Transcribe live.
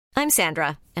I'm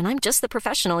Sandra, and I'm just the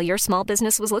professional your small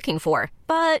business was looking for.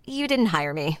 But you didn't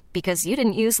hire me because you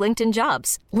didn't use LinkedIn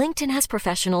Jobs. LinkedIn has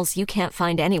professionals you can't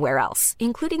find anywhere else,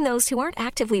 including those who aren't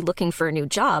actively looking for a new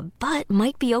job, but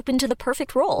might be open to the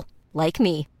perfect role, like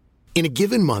me. In a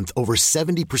given month, over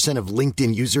 70% of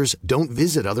LinkedIn users don't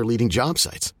visit other leading job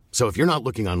sites. So if you're not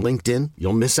looking on LinkedIn,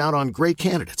 you'll miss out on great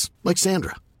candidates like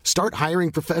Sandra. Start hiring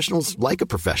professionals like a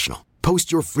professional.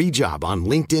 Post your free job on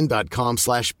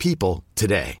linkedin.com/people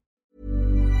today.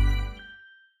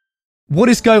 What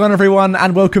is going on, everyone,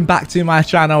 and welcome back to my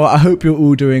channel. I hope you're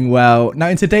all doing well. Now,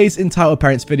 in today's Entitled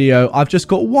Parents video, I've just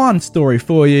got one story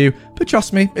for you, but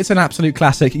trust me, it's an absolute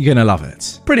classic. You're gonna love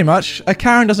it. Pretty much, a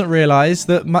Karen doesn't realize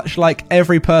that much like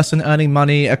every person earning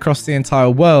money across the entire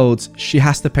world, she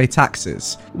has to pay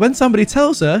taxes. When somebody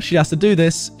tells her she has to do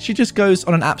this, she just goes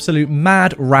on an absolute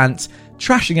mad rant,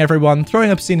 trashing everyone,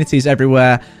 throwing obscenities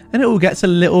everywhere, and it all gets a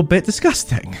little bit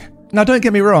disgusting. Now, don't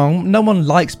get me wrong, no one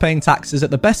likes paying taxes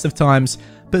at the best of times,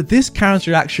 but this Karen's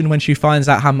reaction when she finds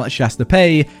out how much she has to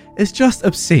pay is just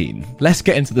obscene. Let's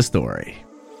get into the story.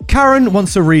 Karen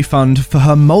wants a refund for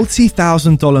her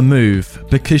multi-$1,000 move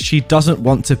because she doesn't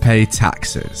want to pay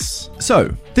taxes.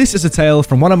 So, this is a tale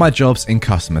from one of my jobs in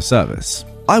customer service.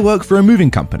 I work for a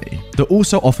moving company that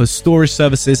also offers storage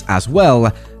services as well,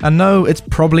 and no, it's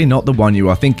probably not the one you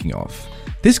are thinking of.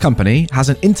 This company has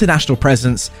an international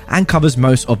presence and covers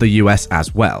most of the US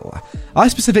as well. I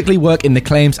specifically work in the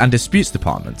claims and disputes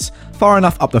department, far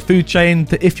enough up the food chain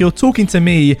that if you're talking to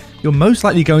me, you're most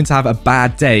likely going to have a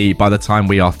bad day by the time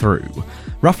we are through.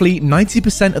 Roughly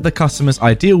 90% of the customers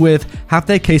I deal with have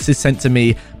their cases sent to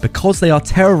me because they are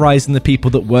terrorizing the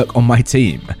people that work on my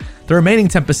team. The remaining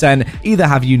 10% either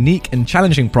have unique and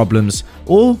challenging problems,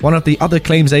 or one of the other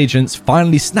claims agents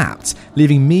finally snapped,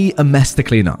 leaving me a mess to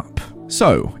clean up.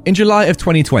 So, in July of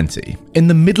 2020, in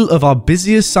the middle of our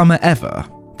busiest summer ever,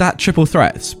 that triple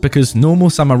threat, because normal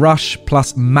summer rush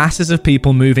plus masses of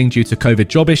people moving due to COVID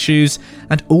job issues,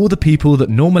 and all the people that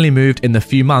normally moved in the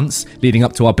few months leading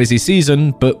up to our busy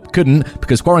season but couldn't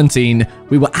because quarantine,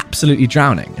 we were absolutely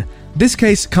drowning. This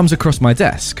case comes across my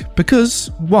desk because,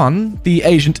 1, the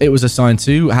agent it was assigned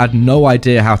to had no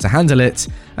idea how to handle it,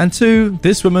 and 2,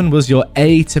 this woman was your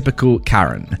atypical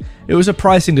Karen. It was a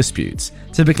pricing dispute,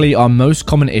 typically our most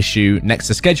common issue next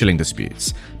to scheduling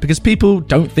disputes, because people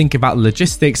don't think about the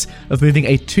logistics of moving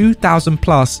a 2,000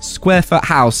 plus square foot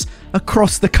house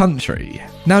across the country.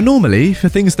 Now, normally, for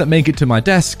things that make it to my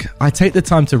desk, I take the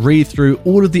time to read through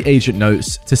all of the agent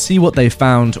notes to see what they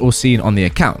found or seen on the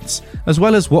accounts, as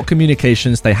well as what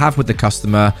communications they have with the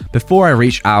customer before I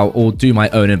reach out or do my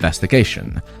own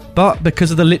investigation. But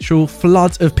because of the literal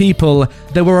flood of people,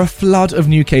 there were a flood of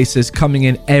new cases coming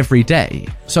in every day.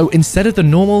 So instead of the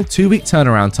normal 2-week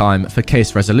turnaround time for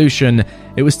case resolution,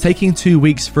 it was taking 2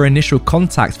 weeks for initial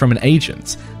contact from an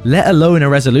agent, let alone a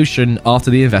resolution after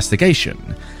the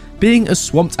investigation. Being as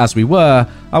swamped as we were,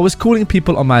 I was calling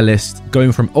people on my list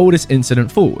going from oldest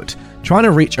incident forward, trying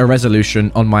to reach a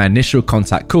resolution on my initial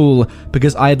contact call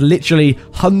because I had literally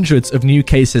hundreds of new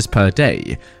cases per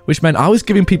day, which meant I was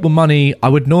giving people money I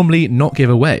would normally not give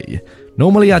away.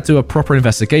 Normally I'd do a proper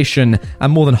investigation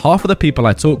and more than half of the people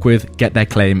I talk with get their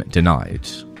claim denied.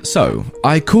 So,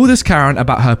 I call this Karen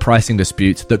about her pricing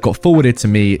dispute that got forwarded to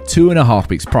me 2.5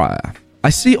 weeks prior. I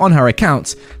see on her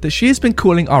account that she has been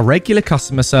calling our regular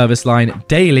customer service line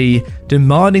daily,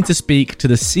 demanding to speak to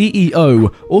the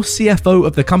CEO or CFO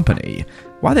of the company.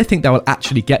 Why they think that will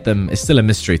actually get them is still a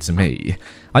mystery to me.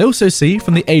 I also see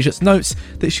from the agent's notes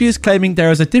that she is claiming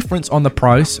there is a difference on the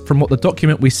price from what the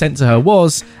document we sent to her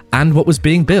was and what was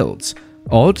being billed.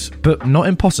 Odd, but not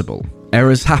impossible.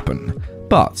 Errors happen.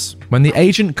 But when the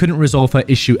agent couldn't resolve her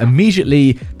issue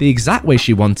immediately the exact way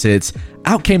she wanted,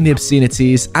 out came the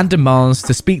obscenities and demands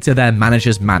to speak to their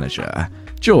manager's manager.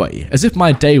 Joy, as if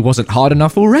my day wasn't hard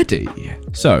enough already.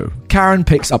 So, Karen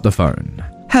picks up the phone.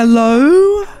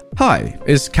 Hello? Hi,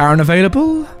 is Karen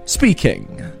available?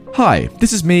 Speaking. Hi,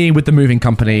 this is me with the moving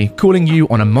company calling you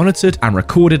on a monitored and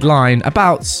recorded line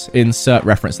about, insert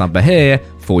reference number here,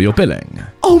 for your billing.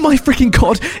 Oh my freaking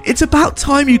god, it's about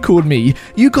time you called me.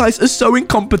 You guys are so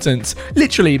incompetent.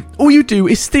 Literally, all you do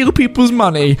is steal people's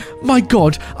money. My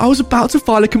god, I was about to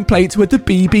file a complaint with the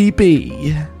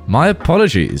BBB. My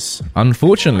apologies.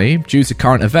 Unfortunately, due to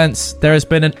current events, there has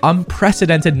been an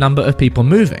unprecedented number of people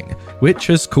moving, which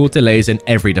has caused delays in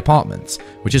every department,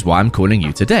 which is why I'm calling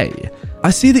you today. I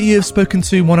see that you have spoken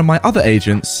to one of my other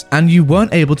agents and you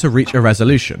weren't able to reach a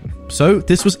resolution, so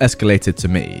this was escalated to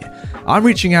me. I'm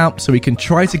reaching out so we can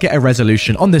try to get a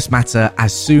resolution on this matter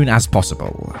as soon as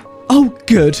possible. Oh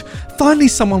good, finally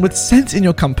someone with sense in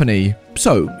your company.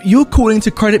 So, you're calling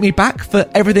to credit me back for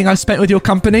everything I spent with your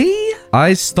company?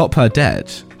 I stop her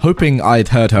dead, hoping I'd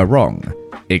heard her wrong.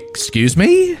 Excuse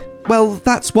me? Well,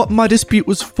 that's what my dispute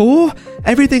was for.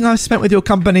 Everything I've spent with your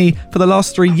company for the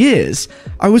last 3 years.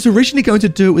 I was originally going to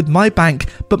do it with my bank,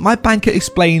 but my banker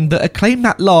explained that a claim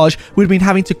that large would mean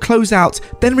having to close out,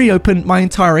 then reopen my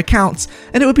entire account,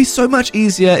 and it would be so much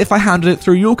easier if I handled it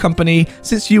through your company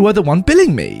since you were the one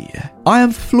billing me. I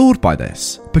am floored by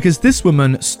this, because this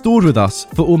woman stored with us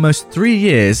for almost 3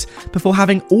 years before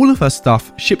having all of her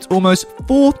stuff shipped almost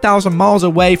 4,000 miles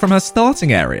away from her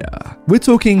starting area. We're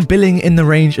talking billing in the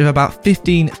range of about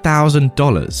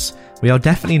 $15,000. We are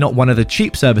definitely not one of the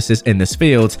cheap services in this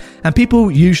field, and people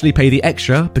usually pay the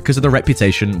extra because of the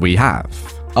reputation we have.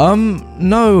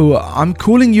 No, I'm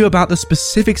calling you about the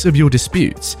specifics of your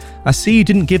disputes. I see you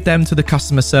didn't give them to the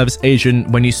customer service agent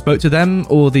when you spoke to them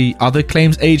or the other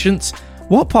claims agent.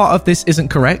 What part of this isn't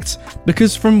correct?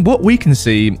 Because from what we can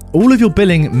see, all of your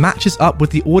billing matches up with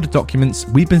the order documents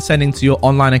we've been sending to your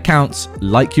online accounts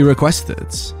like you requested.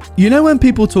 You know when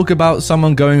people talk about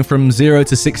someone going from 0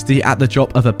 to 60 at the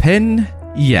drop of a pin?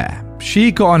 Yeah,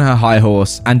 she got on her high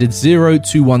horse and did 0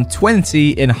 to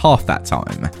 120 in half that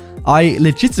time. I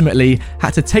legitimately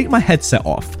had to take my headset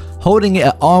off, holding it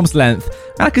at arm's length,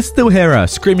 and I could still hear her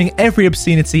screaming every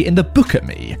obscenity in the book at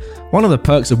me. One of the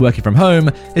perks of working from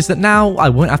home is that now I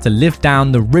won't have to live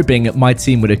down the ribbing my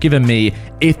team would have given me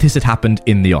if this had happened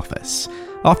in the office.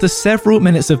 After several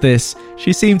minutes of this,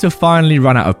 she seemed to finally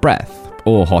run out of breath,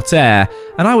 or hot air,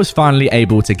 and I was finally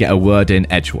able to get a word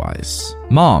in edgewise.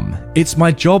 Mom, it's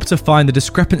my job to find the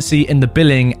discrepancy in the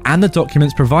billing and the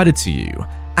documents provided to you,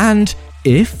 and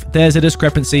if there's a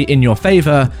discrepancy in your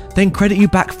favor, then credit you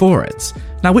back for it.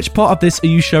 Now, which part of this are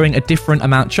you showing a different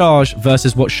amount charged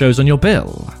versus what shows on your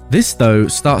bill? This, though,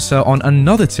 starts her on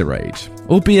another tirade,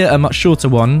 albeit a much shorter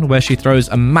one where she throws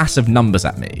a massive numbers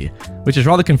at me, which is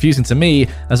rather confusing to me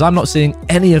as I'm not seeing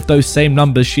any of those same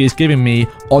numbers she is giving me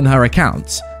on her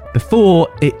account.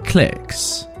 Before it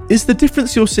clicks. Is the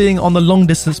difference you're seeing on the long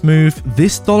distance move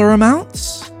this dollar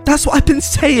amount? That's what I've been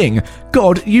saying.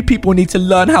 God, you people need to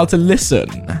learn how to listen.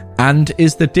 And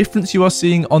is the difference you are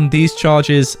seeing on these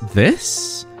charges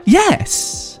this?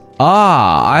 Yes.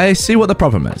 I see what the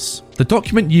problem is. The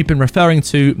document you've been referring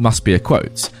to must be a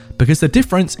quote, because the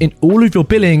difference in all of your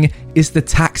billing is the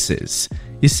taxes.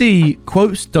 You see,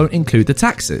 quotes don't include the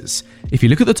taxes. If you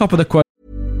look at the top of the quote.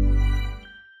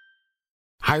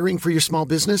 Hiring for your small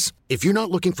business? If you're not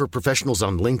looking for professionals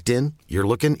on LinkedIn, you're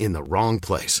looking in the wrong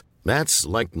place. That's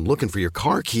like looking for your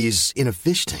car keys in a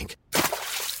fish tank.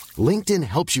 LinkedIn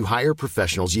helps you hire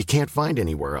professionals you can't find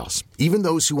anywhere else, even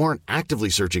those who aren't actively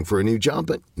searching for a new job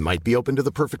but might be open to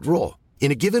the perfect role.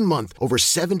 In a given month, over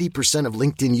 70% of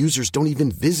LinkedIn users don't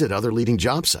even visit other leading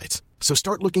job sites. So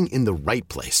start looking in the right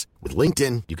place. With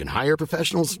LinkedIn, you can hire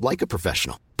professionals like a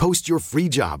professional. Post your free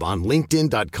job on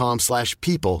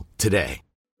linkedin.com/people today.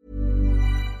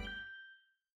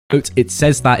 It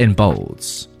says that in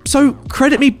bolds. So,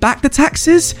 credit me back the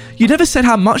taxes? You never said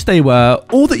how much they were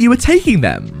or that you were taking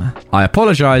them. I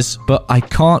apologise, but I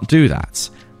can't do that.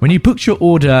 When you booked your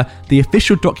order, the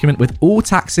official document with all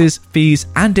taxes, fees,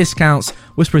 and discounts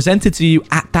was presented to you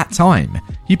at that time.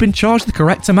 You've been charged the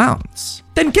correct amounts.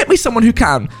 Then get me someone who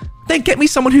can.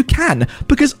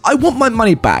 Because I want my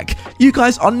money back. You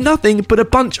guys are nothing but a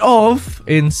bunch of,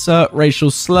 insert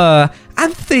racial slur,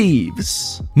 and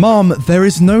thieves. Mom, there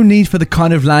is no need for the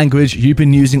kind of language you've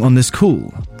been using on this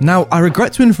call. Now, I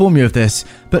regret to inform you of this,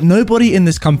 but nobody in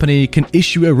this company can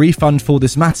issue a refund for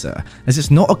this matter, as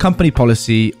it's not a company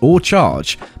policy or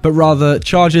charge, but rather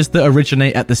charges that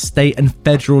originate at the state and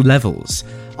federal levels.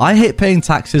 I hate paying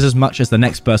taxes as much as the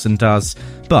next person does,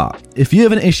 but if you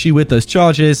have an issue with those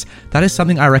charges, that is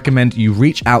something I recommend you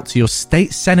reach out to your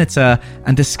state senator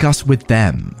and discuss with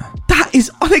them. That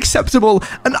is unacceptable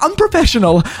and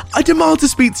unprofessional. I demand to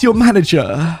speak to your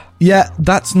manager. Yeah,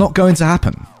 that's not going to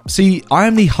happen. See, I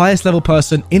am the highest level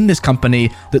person in this company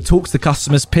that talks to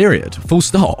customers, period. Full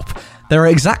stop. There are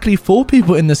exactly 4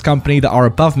 people in this company that are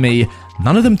above me.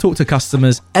 None of them talk to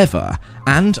customers ever,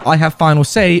 and I have final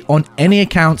say on any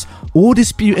account or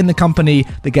dispute in the company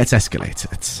that gets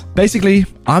escalated. Basically,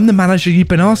 I'm the manager you've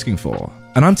been asking for,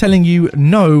 and I'm telling you,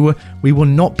 no, we will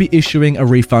not be issuing a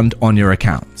refund on your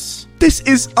accounts. This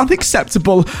is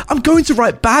unacceptable. I'm going to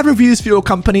write bad reviews for your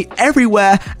company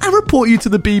everywhere and report you to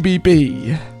the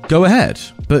BBB. Go ahead,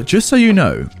 but just so you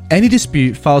know, any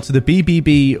dispute filed to the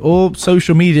BBB or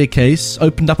social media case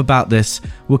opened up about this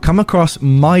will come across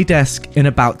my desk in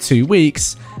about 2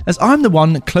 weeks, as I'm the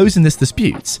one closing this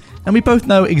dispute, and we both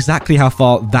know exactly how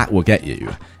far that will get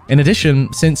you. In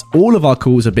addition, since all of our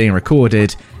calls are being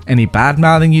recorded, Any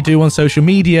bad-mouthing you do on social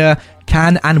media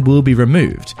can and will be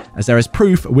removed, as there is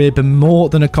proof we've been more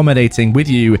than accommodating with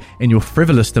you in your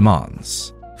frivolous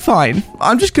demands. Fine,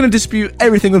 I'm just going to dispute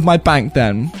everything with my bank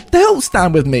then. They'll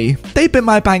stand with me. They've been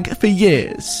my bank for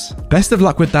years. Best of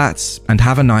luck with that, and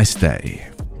have a nice day.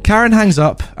 Karen hangs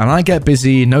up, and I get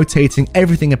busy notating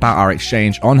everything about our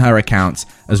exchange on her account,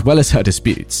 as well as her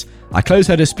disputes. I close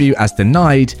her dispute as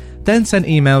denied, then send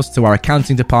emails to our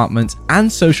accounting department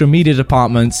and social media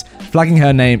departments, flagging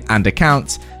her name and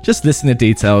account, just listing the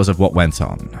details of what went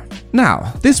on.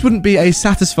 Now, this wouldn't be a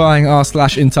satisfying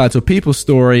r/entitled people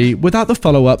story without the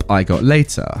follow-up I got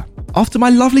later. After my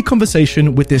lovely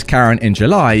conversation with this Karen in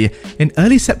July, in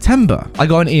early September, I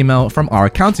got an email from our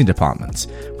accounting department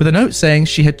with a note saying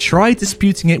she had tried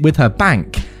disputing it with her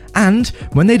bank, and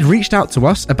when they'd reached out to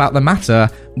us about the matter,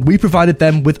 we provided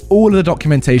them with all of the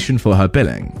documentation for her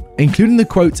billing, including the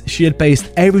quote she had based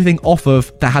everything off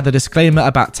of that had the disclaimer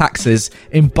about taxes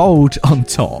in bold on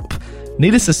top.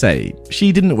 Needless to say,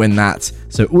 she didn't win that,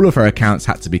 so all of her accounts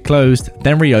had to be closed,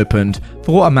 then reopened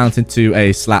for what amounted to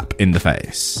a slap in the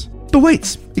face. But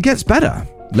wait, it gets better.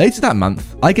 Later that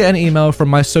month, I get an email from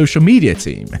my social media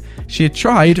team. She had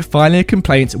tried filing a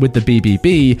complaint with the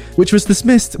BBB, which was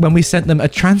dismissed when we sent them a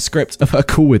transcript of her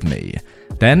call with me.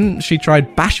 Then she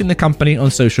tried bashing the company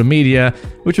on social media,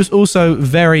 which was also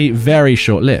very, very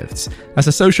short-lived, as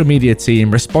the social media team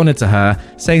responded to her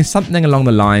saying something along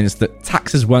the lines that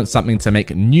taxes weren't something to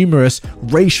make numerous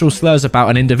racial slurs about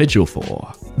an individual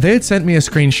for. They had sent me a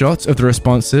screenshot of the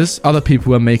responses other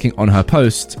people were making on her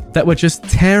post that were just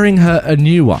tearing her a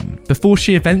new one before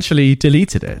she eventually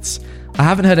deleted it. I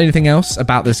haven't heard anything else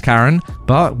about this Karen,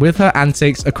 but with her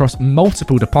antics across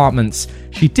multiple departments,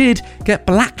 she did get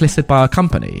blacklisted by our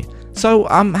company. So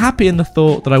I'm happy in the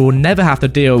thought that I will never have to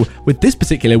deal with this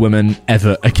particular woman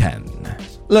ever again.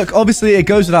 Look, obviously it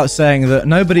goes without saying that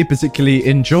nobody particularly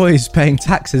enjoys paying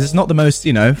taxes. It's not the most,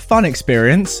 fun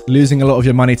experience, losing a lot of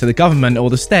your money to the government or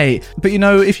the state. But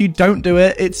if you don't do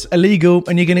it, it's illegal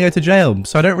and you're going to go to jail.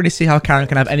 So I don't really see how Karen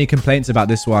can have any complaints about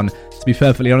this one, to be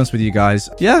perfectly honest with you guys.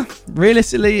 Yeah,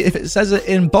 realistically, if it says it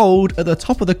in bold at the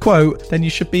top of the quote, then you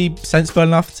should be sensible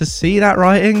enough to see that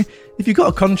writing. If you've got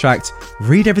a contract,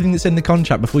 read everything that's in the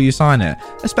contract before you sign it,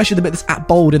 especially the bit that's at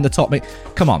bold in the top.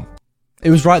 Come on. It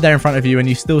was right there in front of you and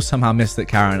you still somehow missed it,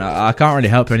 Karen. I can't really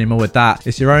help you anymore with that.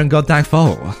 It's your own goddamn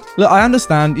fault. Look, I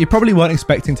understand you probably weren't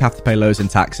expecting to have to pay loads in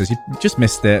taxes. You just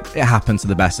missed it. It happens to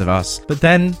the best of us. But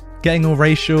then getting all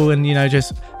racial and,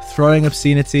 just throwing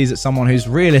obscenities at someone who's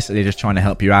realistically just trying to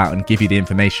help you out and give you the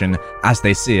information as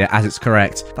they see it, as it's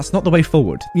correct, that's not the way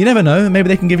forward. You never know, maybe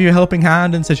they can give you a helping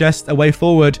hand and suggest a way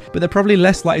forward, but they're probably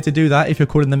less likely to do that if you're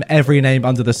calling them every name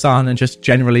under the sun and just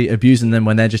generally abusing them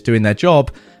when they're just doing their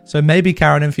job. So maybe,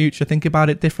 Karen, in future, think about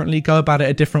it differently, go about it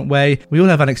a different way. We all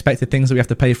have unexpected things that we have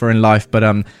to pay for in life, but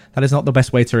that is not the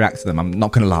best way to react to them, I'm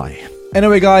not going to lie.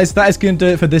 Anyway, guys, that is going to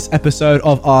do it for this episode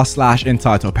of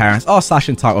r/entitled parents,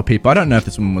 r/entitled people. I don't know if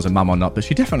this woman was a mum or not, but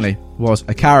she definitely was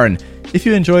a Karen. If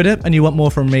you enjoyed it and you want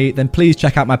more from me, then please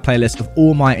check out my playlist of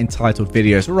all my entitled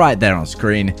videos right there on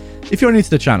screen. If you're new to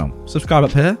the channel, subscribe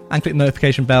up here and click the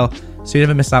notification bell so you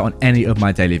never miss out on any of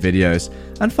my daily videos.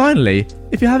 And finally,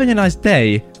 if you're having a nice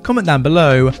day, comment down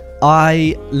below,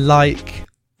 I like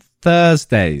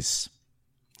Thursdays.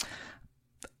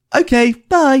 Okay,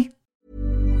 bye.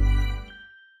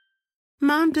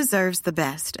 Mom deserves the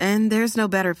best, and there's no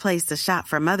better place to shop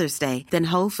for Mother's Day than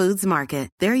Whole Foods Market.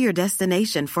 They're your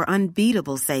destination for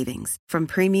unbeatable savings, from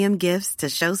premium gifts to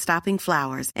show-stopping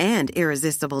flowers and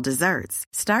irresistible desserts.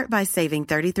 Start by saving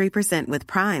 33% with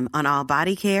Prime on all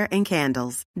body care and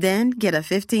candles. Then get a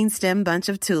 15-stem bunch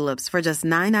of tulips for just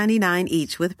 $9.99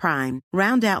 each with Prime.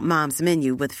 Round out Mom's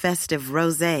menu with festive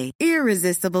rosé,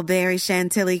 irresistible berry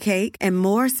chantilly cake, and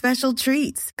more special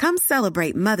treats. Come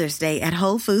celebrate Mother's Day at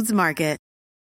Whole Foods Market.